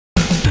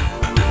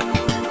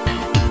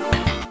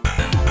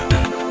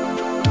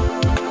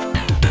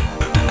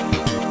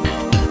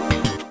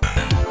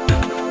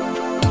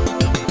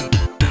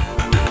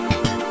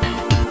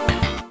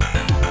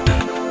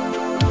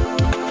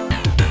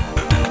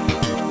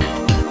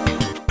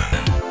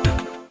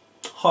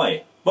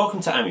Hi, welcome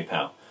to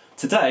amipal.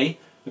 Today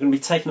we're going to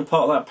be taking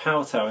apart that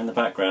power tower in the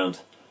background.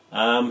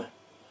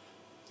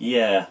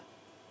 Yeah,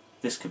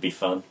 this could be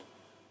fun.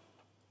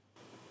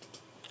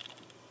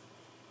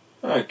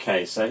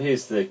 Okay, so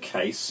here's the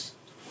case.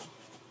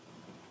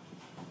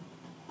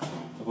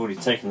 I've already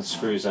taken the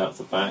screws out of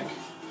the back,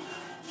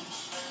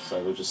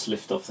 so we'll just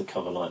lift off the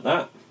cover like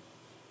that.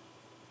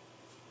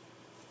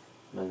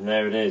 And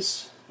there it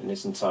is in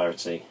its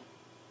entirety.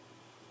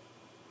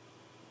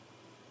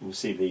 You can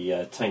see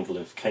the tangle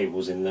of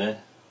cables in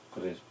there.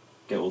 Got to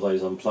get all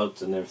those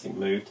unplugged and everything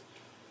moved.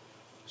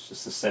 Let's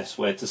just assess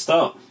where to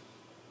start.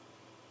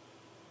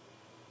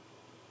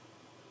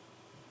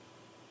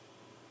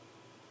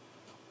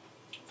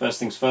 First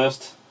things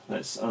first,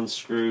 let's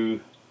unscrew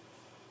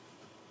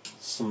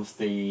some of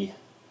the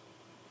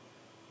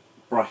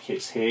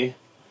brackets here.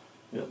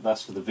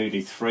 That's for the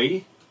Voodoo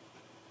 3,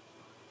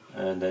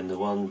 and then the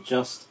one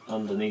just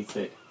underneath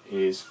it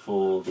is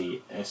for the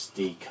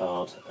SD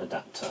card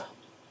adapter.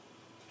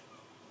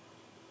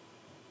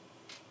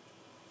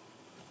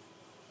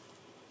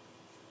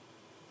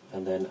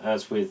 And then,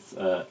 as with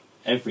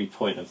every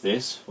point of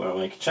this where I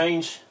make a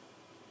change,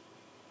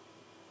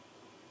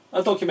 I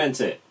document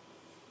it.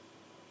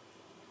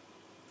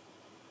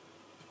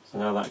 So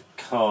now that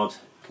card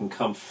can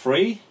come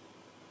free.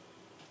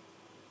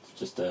 It's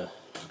just a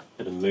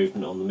bit of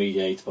movement on the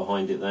mediator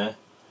behind it there.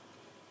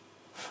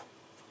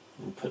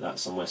 And put that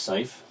somewhere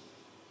safe.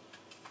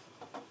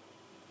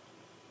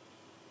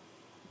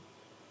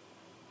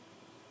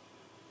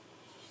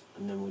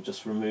 And then we'll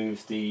just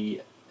remove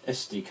the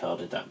SD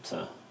card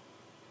adapter.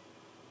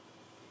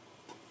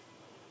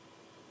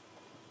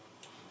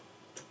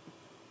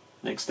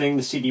 Next thing,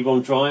 the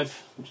CD-ROM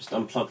drive. Just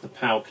unplug the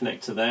power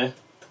connector there.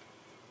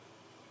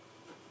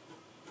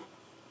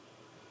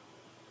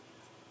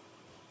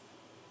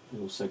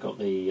 We've also got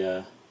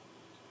the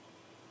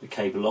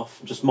cable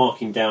off. I'm just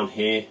marking down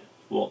here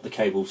what the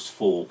cable's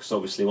for, because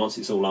obviously once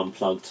it's all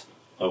unplugged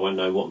I won't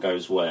know what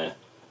goes where.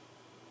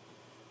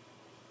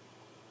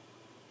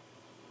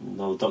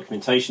 Another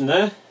documentation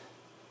there.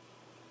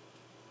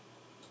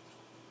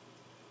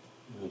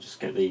 We'll just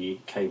get the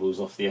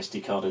cables off the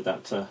SD card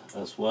adapter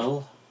as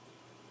well.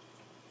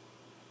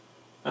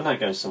 And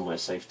that goes somewhere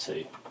safe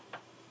too.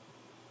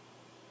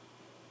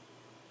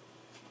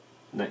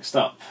 Next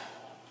up,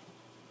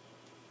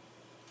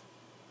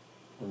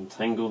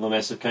 untangle the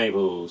mess of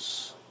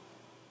cables.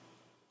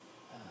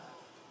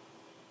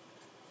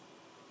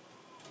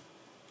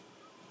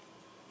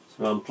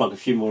 So I'll unplug a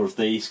few more of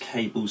these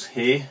cables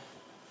here.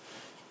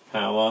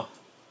 Power.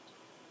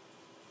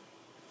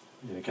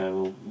 There we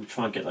go, we'll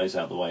try and get those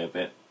out of the way a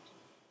bit.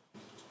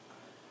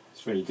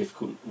 It's really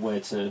difficult where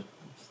to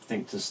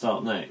think to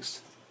start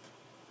next.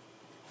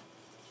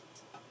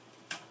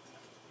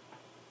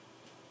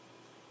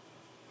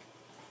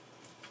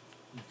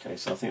 Okay,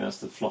 so I think that's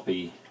the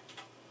floppy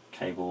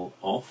cable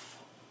off.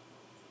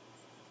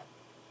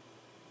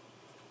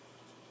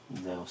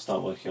 Now I'll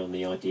start working on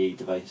the IDE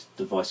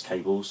device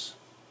cables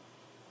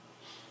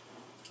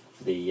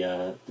for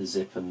the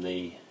zip and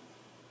the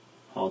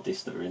hard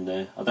disk that are in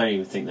there. I don't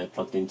even think they're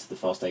plugged into the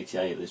fast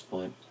ATA at this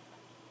point.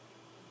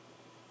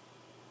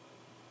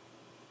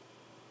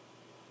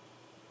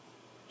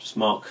 Just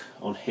mark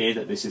on here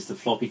that this is the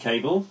floppy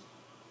cable.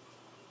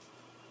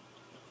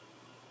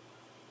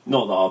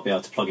 Not that I'll be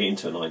able to plug it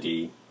into an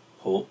IDE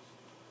port,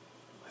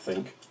 I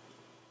think.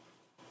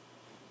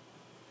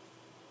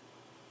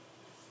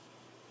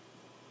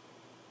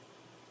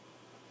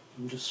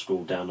 And just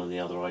scroll down on the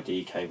other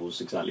IDE cables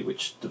exactly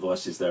which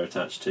devices they're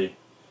attached to.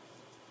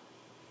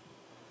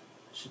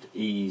 Should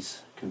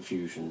ease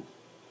confusion.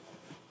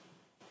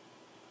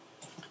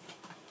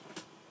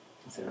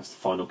 I think that's the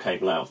final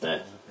cable out of there.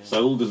 Okay.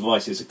 So all the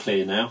devices are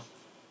clear now.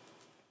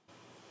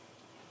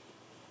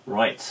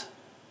 Right.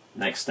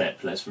 Next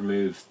step, let's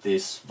remove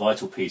this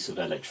vital piece of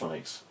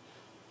electronics,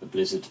 the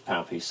Blizzard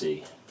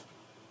PowerPC.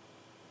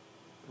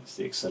 That's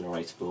the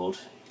accelerator board.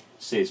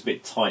 See, it's a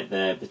bit tight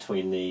there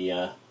between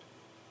the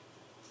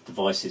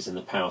devices and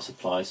the power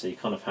supply, so you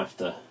kind of have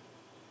to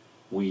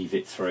weave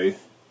it through.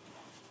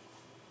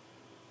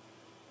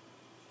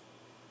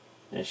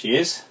 There she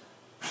is,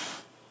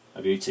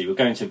 a beauty. We'll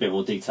go into a bit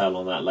more detail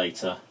on that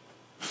later,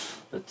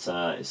 but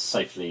it's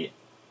safely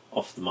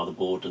off the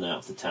motherboard and out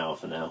of the tower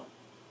for now.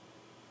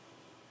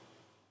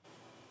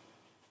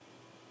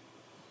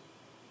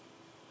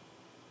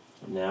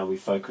 Now we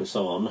focus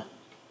on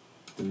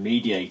the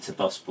mediator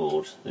bus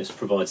board. This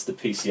provides the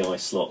PCI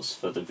slots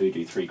for the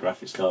Voodoo 3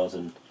 graphics card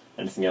and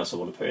anything else I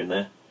want to put in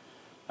there.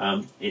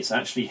 It's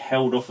actually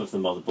held off of the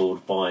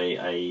motherboard by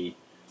a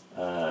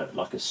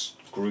like a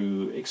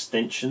screw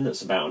extension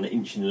that's about 1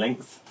 inch in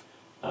length,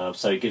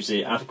 so it gives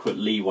it adequate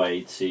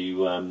leeway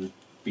to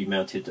be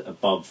mounted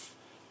above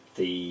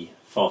the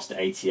fast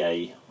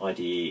ATA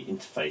IDE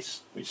interface,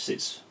 which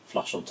sits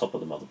flush on top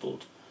of the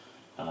motherboard.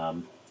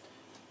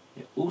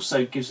 It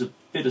also gives a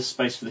bit of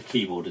space for the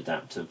keyboard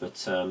adapter,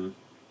 but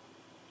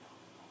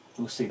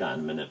we'll see that in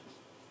a minute.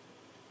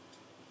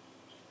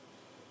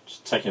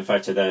 Just taking a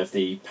photo there of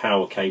the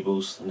power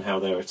cables and how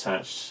they're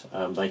attached.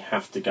 They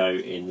have to go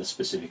in the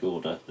specific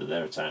order that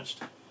they're attached.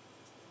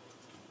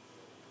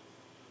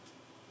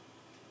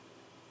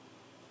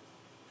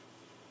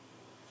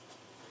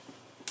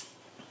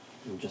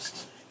 And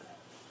just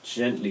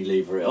gently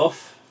lever it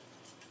off.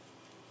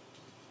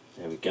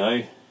 There we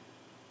go.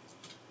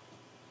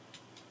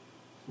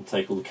 And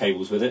take all the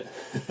cables with it.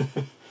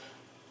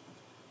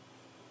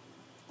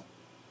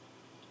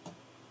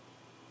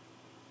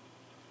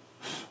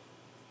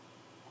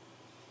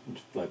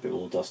 Just blow a bit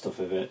more dust off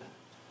of it.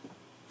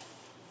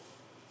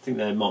 I think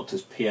they're marked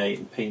as P8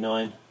 and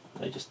P9.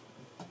 They just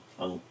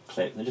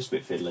unclip. They're just a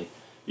bit fiddly.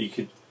 You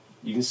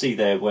can see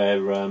there where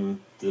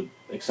the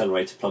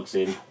accelerator plugs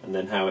in, and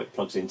then how it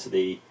plugs into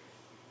the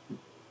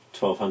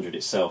 1200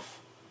 itself.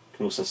 You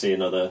can also see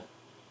another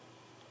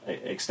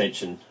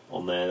extension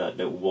on there, that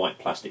little white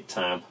plastic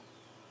tab.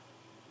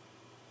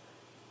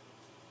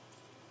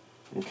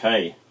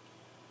 Okay,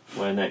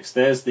 where next?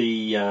 There's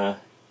the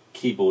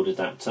keyboard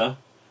adapter.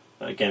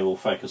 Again, we'll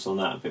focus on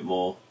that a bit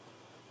more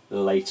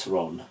later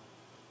on.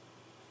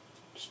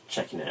 Just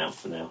checking it out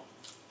for now.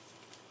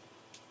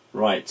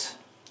 Right,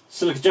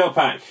 silica gel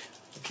pack.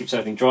 It keeps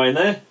everything dry in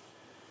there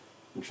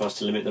and tries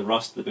to limit the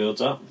rust that builds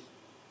up.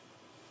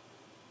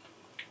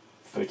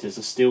 So it is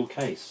a steel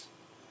case.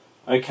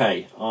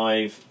 Okay,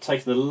 I've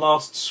taken the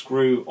last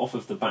screw off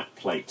of the back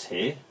plate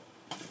here,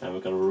 and we're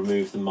going to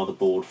remove the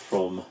motherboard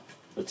from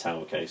the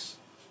tower case.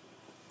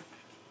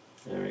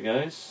 There it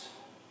goes.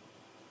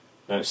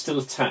 Now it's still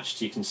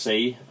attached, you can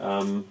see,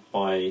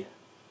 by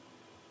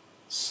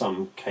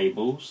some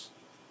cables.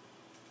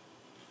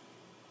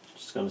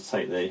 Just going to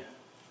take the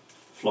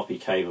floppy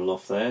cable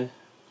off there,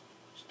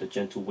 just a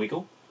gentle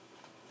wiggle.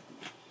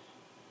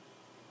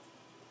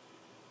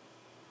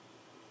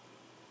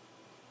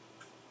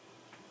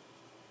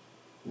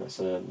 And that's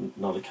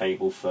another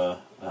cable for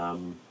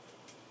from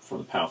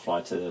the power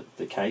fly to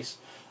the case.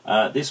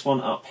 This one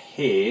up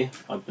here,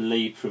 I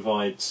believe,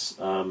 provides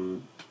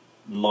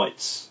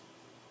lights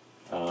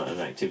and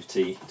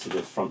activity to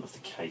the front of the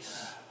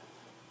case,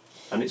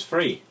 and it's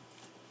free.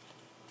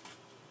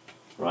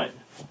 Right,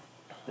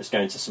 let's go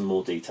into some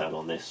more detail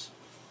on this.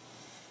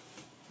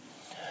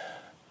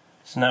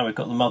 So now we've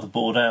got the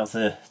motherboard out of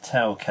the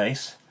tower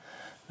case.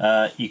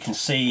 You can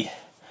see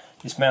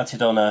it's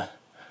mounted on a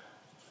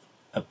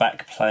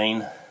back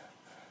plane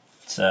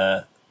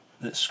that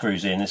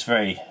screws in. It's a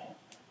very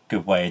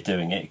good way of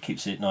doing it. It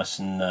keeps it nice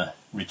and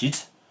rigid.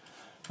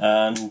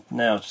 Now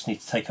I just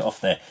need to take it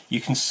off there. You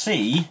can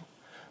see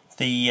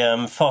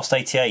the Fast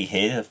ATA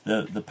here,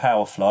 the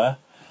power flyer,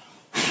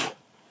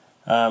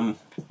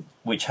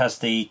 which has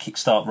the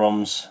kickstart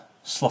ROMs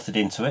slotted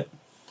into it.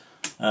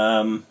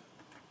 I'll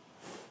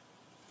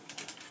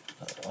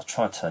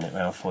try and turn it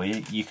around for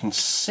you. You can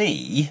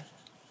see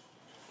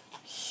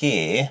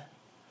here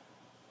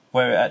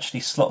where it actually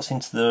slots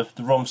into the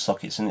ROM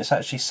sockets, and it's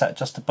actually sat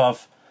just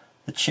above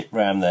the chip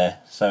RAM there,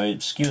 so it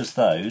obscures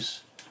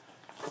those.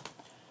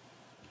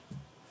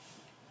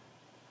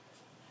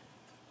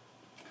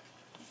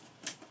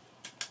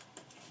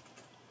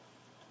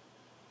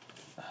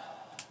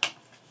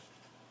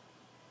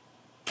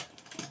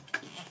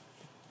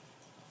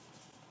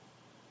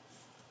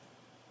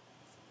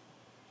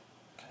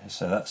 Okay,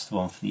 so that's the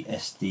one for the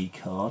SD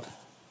card.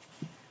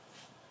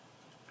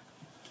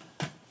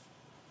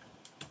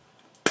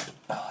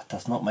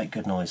 Does not make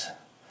good noise.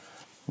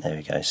 There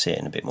we go, see it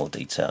in a bit more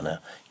detail now.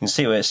 You can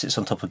see where it sits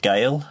on top of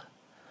Gale.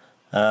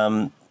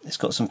 It's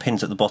got some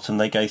pins at the bottom.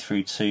 They go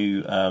through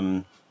to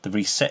the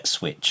reset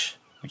switch,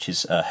 which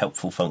is a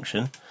helpful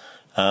function.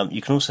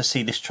 You can also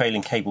see this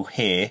trailing cable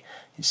here.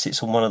 It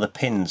sits on one of the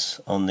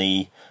pins on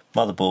the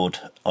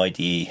motherboard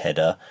IDE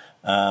header,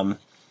 and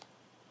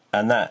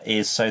that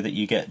is so that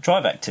you get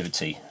drive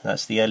activity.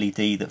 That's the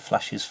LED that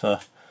flashes for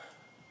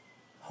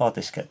hard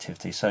disk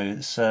activity, so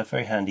it's a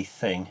very handy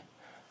thing.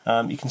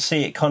 You can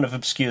see it kind of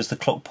obscures the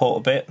clock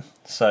port a bit,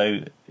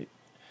 so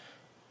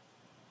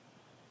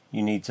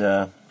you need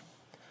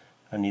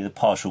only the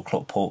partial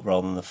clock port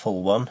rather than the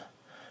full one.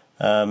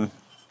 But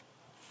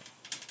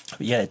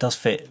yeah, it does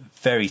fit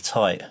very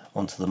tight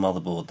onto the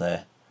motherboard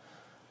there.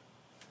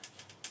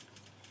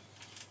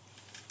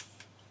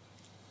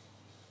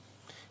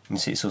 You can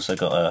see it's also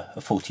got a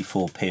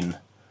 44 pin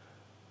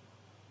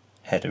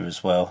header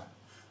as well,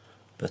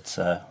 but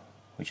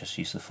we just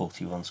use the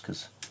 41s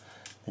because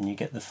then you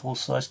get the full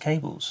size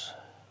cables.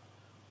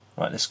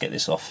 Right, let's get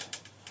this off.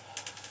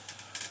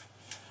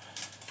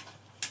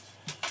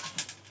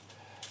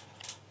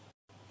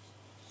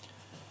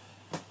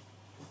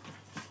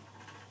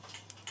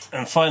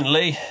 And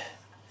finally,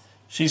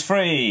 she's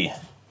free.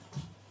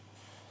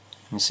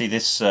 You can see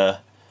this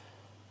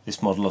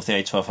this model of the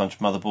A1200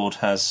 motherboard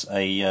has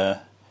a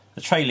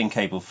trailing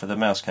cable for the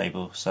mouse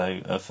cable,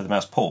 so for the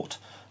mouse port.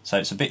 So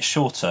it's a bit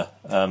shorter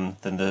than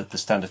the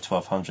standard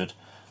 1200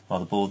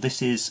 motherboard.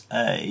 This is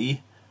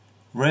a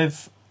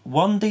Rev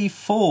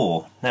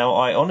 1D4. Now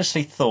I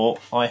honestly thought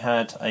I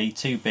had a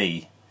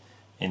 2B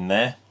in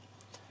there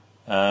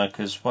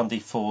because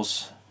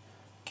 1D4s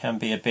can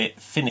be a bit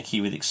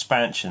finicky with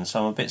expansion,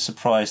 so I'm a bit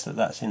surprised that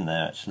that's in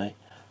there actually.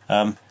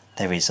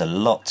 There is a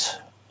lot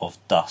of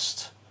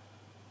dust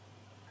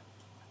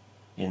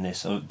in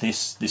this.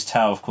 This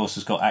tower of course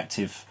has got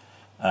active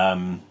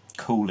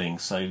cooling,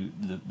 so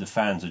the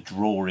fans are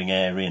drawing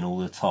air in all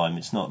the time.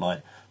 It's not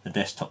like the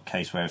desktop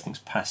case where everything's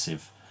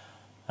passive.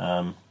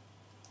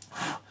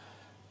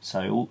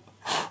 So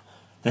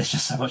there's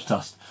just so much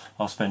dust.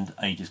 I'll spend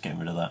ages getting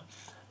rid of that.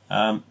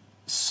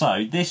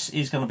 So this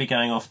is going to be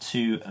going off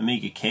to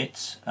Amiga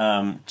Kit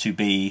to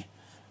be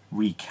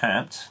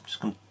recapped. I'm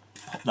just going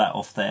to pop that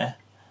off there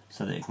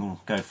so that it can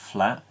go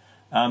flat.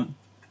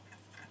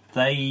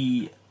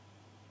 They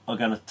are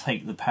going to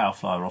take the power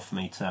flyer off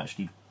me to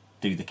actually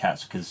do the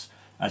caps, because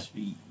as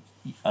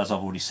I've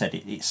already said,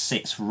 it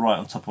sits right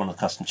on top of one of the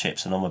custom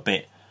chips, and I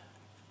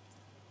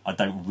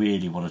don't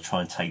really want to try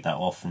and take that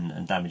off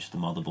and damage the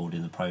motherboard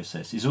in the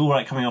process. It's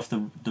alright coming off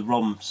the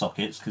ROM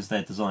sockets because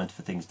they're designed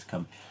for things to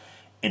come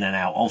in and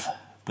out of,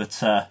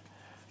 but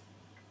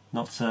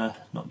not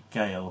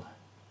Gale.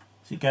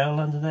 Is it Gale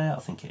under there? I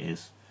think it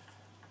is.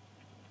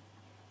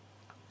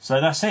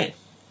 So that's it.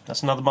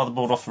 That's another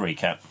motherboard off the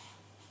recap,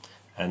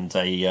 and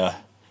a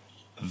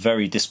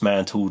very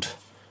dismantled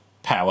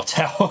power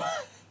tower.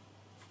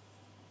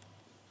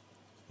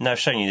 Now, I've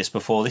shown you this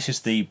before. This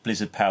is the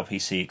Blizzard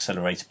PowerPC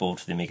accelerator board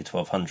for the Amiga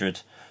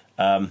 1200.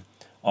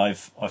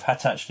 I've had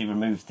to actually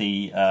remove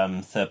the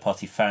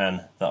third-party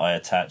fan that I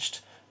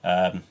attached.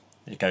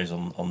 It goes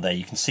on there.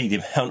 You can see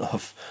the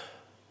amount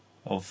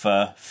of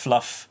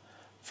fluff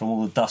from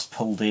all the dust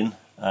pulled in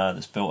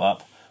that's built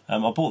up. I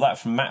bought that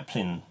from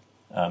Maplin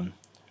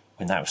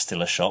when that was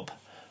still a shop,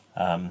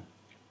 and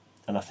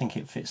I think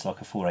it fits like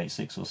a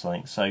 486 or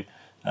something. So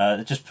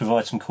it just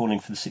provides some cooling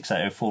for the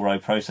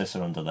 68040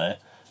 processor under there.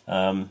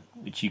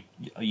 Which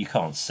you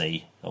can't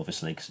see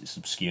obviously because it's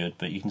obscured,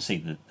 but you can see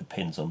the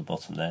pins on the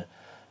bottom there.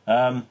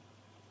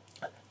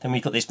 Then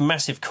we've got this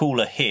massive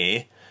cooler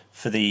here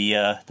for the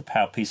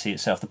PowerPC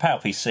itself. The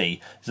PowerPC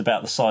is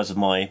about the size of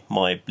my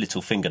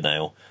little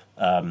fingernail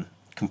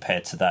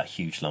compared to that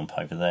huge lump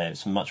over there.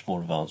 It's a much more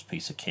advanced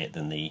piece of kit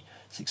than the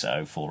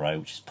 68040,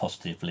 which is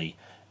positively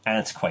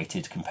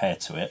antiquated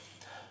compared to it.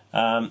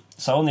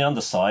 So on the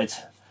underside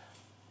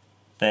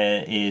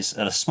there is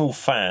a small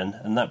fan,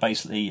 and that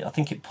basically, I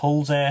think it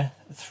pulls air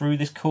through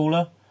this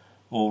cooler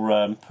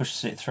or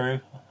pushes it through.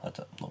 I'm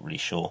not really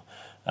sure,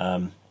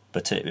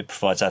 but it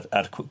provides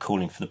adequate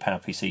cooling for the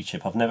PowerPC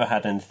chip. I've never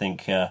had anything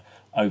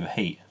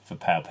overheat for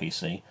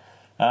PowerPC.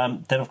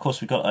 Then of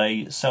course we've got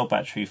a cell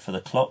battery for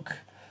the clock,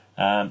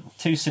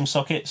 2 SIM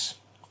sockets.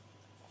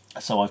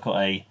 So I've got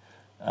a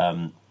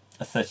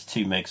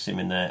 32 meg SIM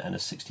in there and a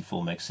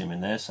 64 meg SIM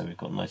in there, so we've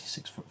got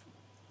 96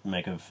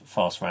 meg of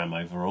fast RAM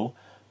overall.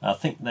 I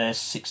think there's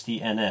 60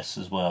 NS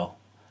as well,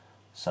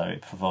 so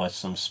it provides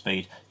some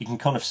speed. You can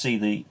kind of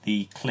see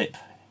the clip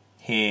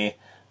here,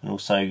 and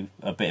also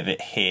a bit of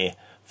it here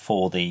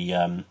for the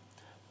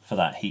for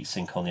that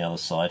heatsink on the other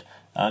side.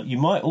 You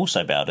might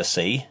also be able to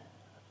see,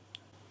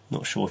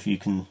 not sure if you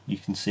can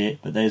see it,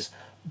 but there's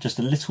just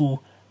a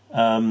little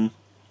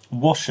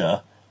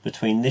washer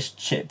between this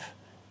chip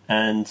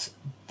and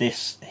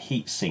this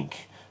heatsink.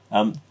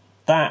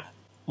 That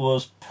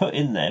was put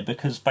in there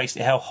because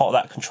basically how hot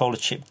that controller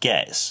chip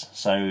gets,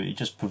 so it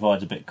just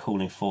provides a bit of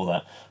cooling for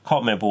that.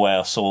 Can't remember where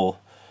I saw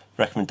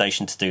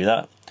recommendation to do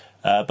that,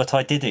 but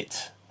I did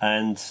it,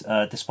 and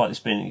despite this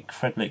being an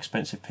incredibly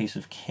expensive piece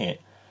of kit,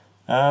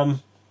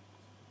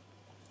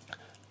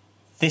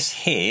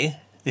 this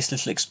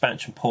little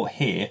expansion port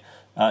here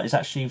is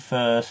actually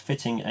for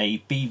fitting a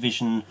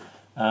B-Vision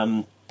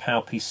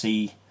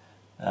PowerPC,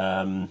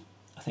 I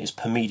think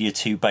it's Media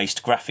 2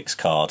 based graphics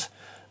card,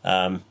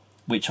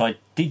 which I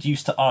did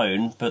used to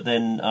own, but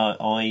then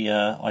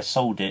I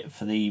sold it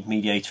for the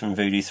Mediator and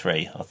Voodoo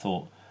 3. I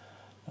thought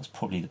that's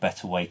probably the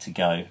better way to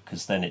go,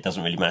 because then it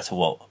doesn't really matter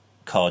what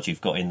card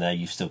you've got in there,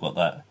 you've still got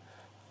that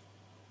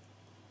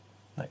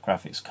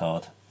graphics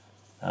card.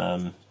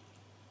 But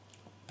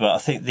I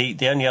think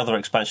the only other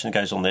expansion that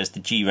goes on there is the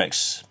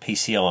G-Rex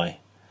PCI,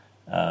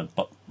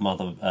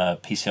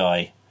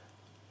 PCI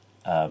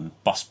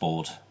bus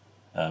board,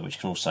 which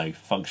can also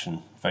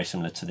function very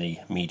similar to the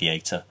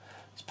Mediator.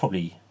 It's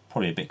probably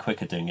a bit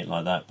quicker doing it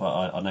like that,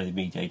 but I know the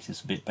Mediator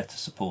is a bit better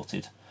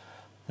supported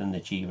than the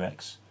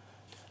G-Rex.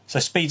 So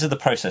speeds of the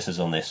processors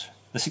on this.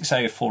 The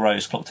 68040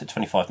 is clocked at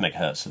 25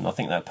 MHz, and I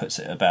think that puts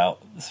it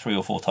about 3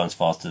 or 4 times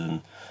faster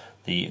than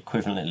the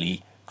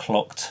equivalently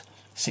clocked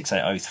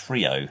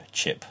 68030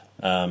 chip.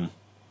 I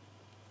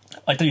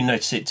do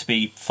notice it to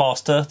be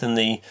faster than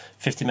the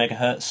 50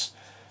 MHz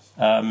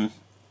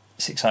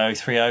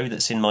 68030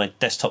 that's in my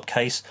desktop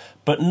case,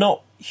 but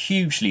not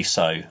hugely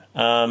so.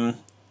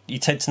 You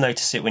tend to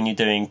notice it when you're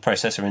doing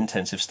processor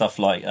intensive stuff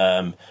like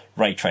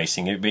ray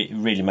tracing. It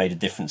really made a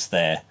difference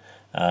there,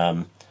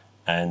 and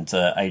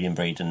Alien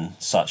Breed and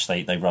such,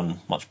 they run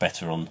much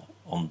better on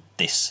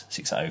this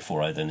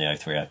 68040 than the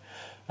 030.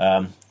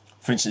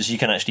 For instance, you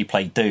can actually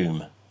play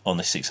Doom on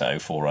the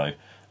 68040,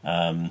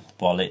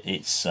 while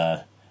it's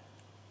though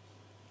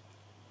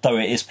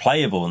it is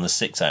playable on the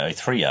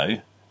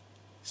 68030,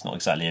 it's not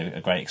exactly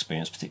a great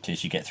experience, particularly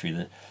as you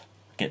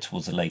get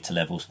towards the later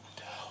levels.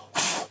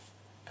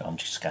 God, I'm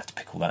just going to have to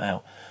pick all that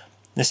out.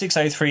 The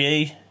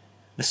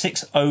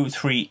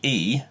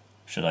 603E,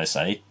 should I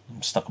say,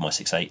 I'm stuck on my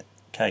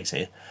 68Ks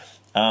here,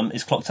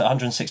 is clocked at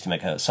 160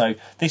 MHz. So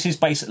this is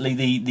basically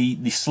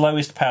the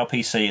slowest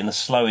PowerPC and the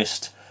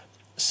slowest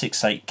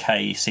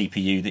 68K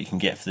CPU that you can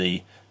get for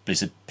the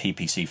Blizzard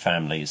PPC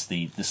family. It's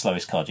the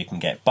slowest card you can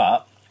get,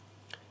 but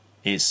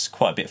it's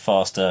quite a bit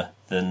faster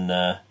than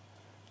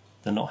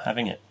not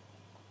having it.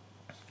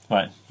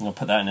 Right, I'm going to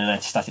put that in an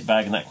anti-static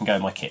bag and that can go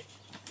in my kit.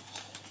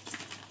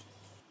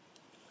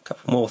 A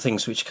couple more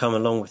things which come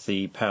along with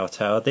the power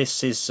tower.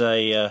 This is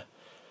a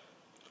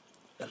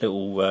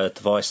little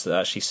device that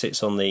actually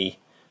sits on the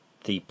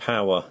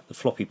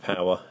floppy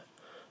power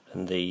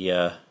and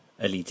the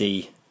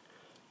LED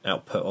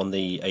output on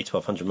the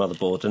A1200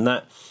 motherboard, and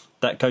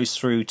that goes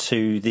through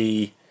to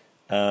the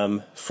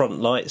front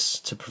lights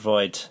to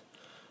provide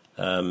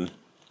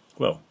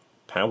well,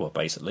 power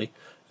basically,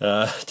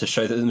 to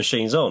show that the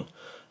machine's on.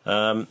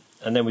 And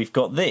then we've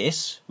got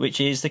this,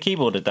 which is the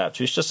keyboard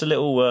adapter. It's just a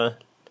little well,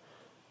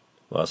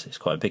 it's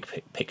quite a big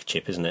pick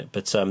chip, isn't it?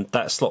 But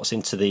that slots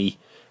into the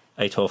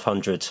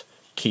A1200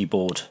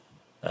 keyboard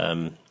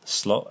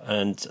slot,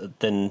 and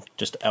then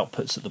just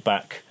outputs at the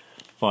back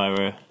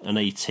via an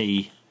AT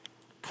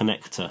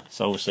connector.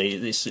 So obviously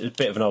it's a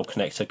bit of an old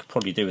connector, could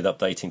probably do with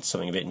updating to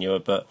something a bit newer,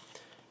 but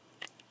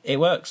it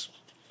works.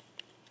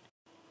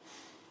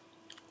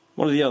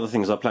 One of the other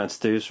things I plan to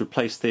do is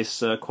replace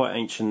this quite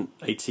ancient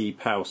AT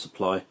power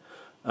supply.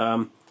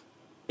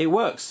 It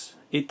works,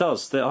 it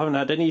does. I haven't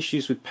had any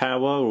issues with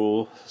power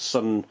or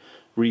sudden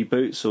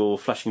reboots or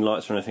flashing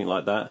lights or anything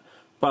like that,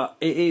 but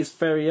it is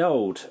very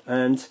old,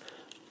 and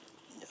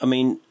I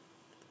mean,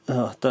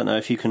 I don't know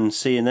if you can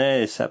see in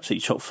there, it's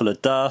absolutely chock full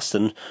of dust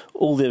and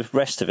all the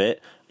rest of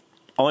it.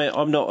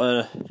 I'm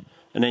not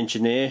an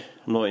engineer,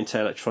 I'm not into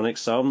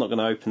electronics, so I'm not going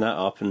to open that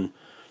up and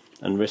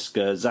risk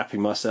zapping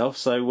myself.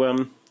 So I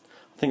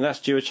think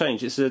that's due a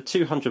change. It's a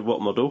 200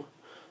 watt model.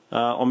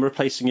 I'm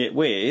replacing it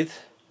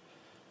with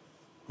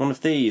one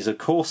of these, a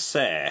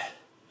Corsair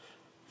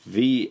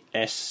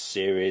VS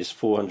series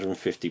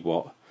 450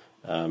 watt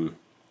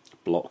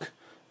block.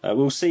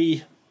 We'll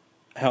see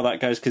how that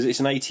goes, because it's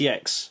an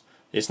ATX,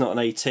 it's not an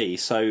AT,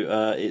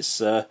 so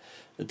it's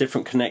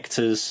different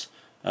connectors,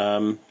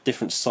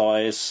 different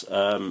size.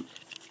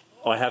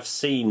 I have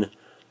seen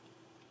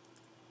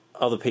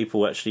other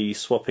people actually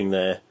swapping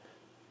their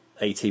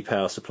AT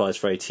power supplies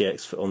for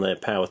ATX on their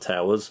power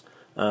towers.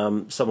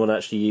 Someone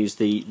actually used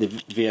the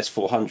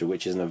VS400,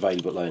 which isn't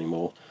available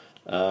anymore.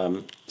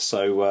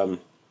 So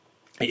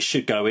it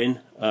should go in.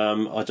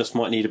 I just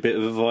might need a bit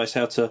of advice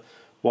how to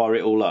wire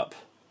it all up,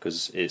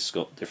 because it's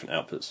got different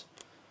outputs.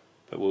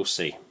 But we'll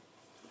see.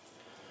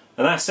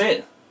 And that's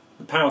it.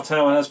 The power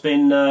tower has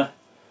been, well,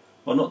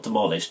 not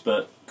demolished,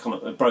 but kind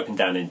of broken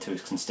down into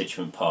its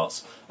constituent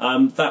parts.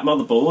 That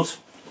motherboard,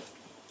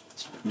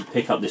 let's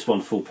pick up this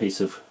wonderful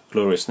piece of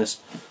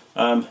gloriousness.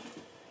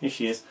 Here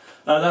she is.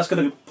 That's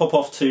going to pop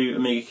off to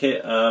Amiga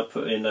Kit,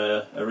 put in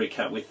a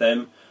recap with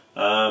them.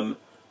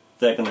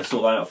 They're going to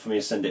sort that out for me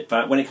and send it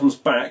back. When it comes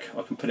back,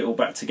 I can put it all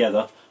back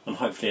together and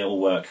hopefully it will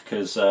work,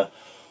 because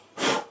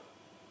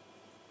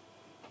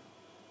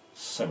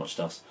so much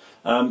dust.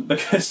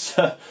 Because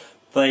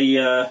we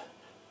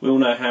all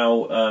know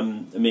how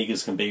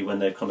Amigas can be when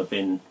they've kind of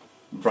been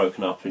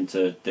broken up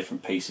into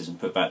different pieces and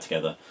put back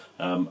together.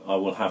 I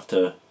will have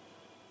to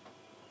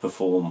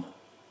perform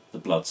the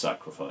blood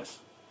sacrifice.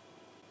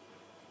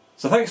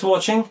 So thanks for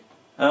watching.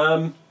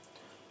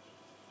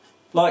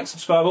 Like,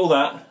 subscribe, all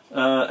that,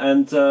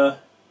 and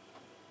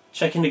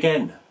check in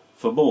again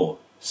for more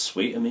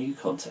sweet Amiga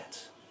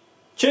content.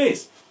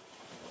 Cheers!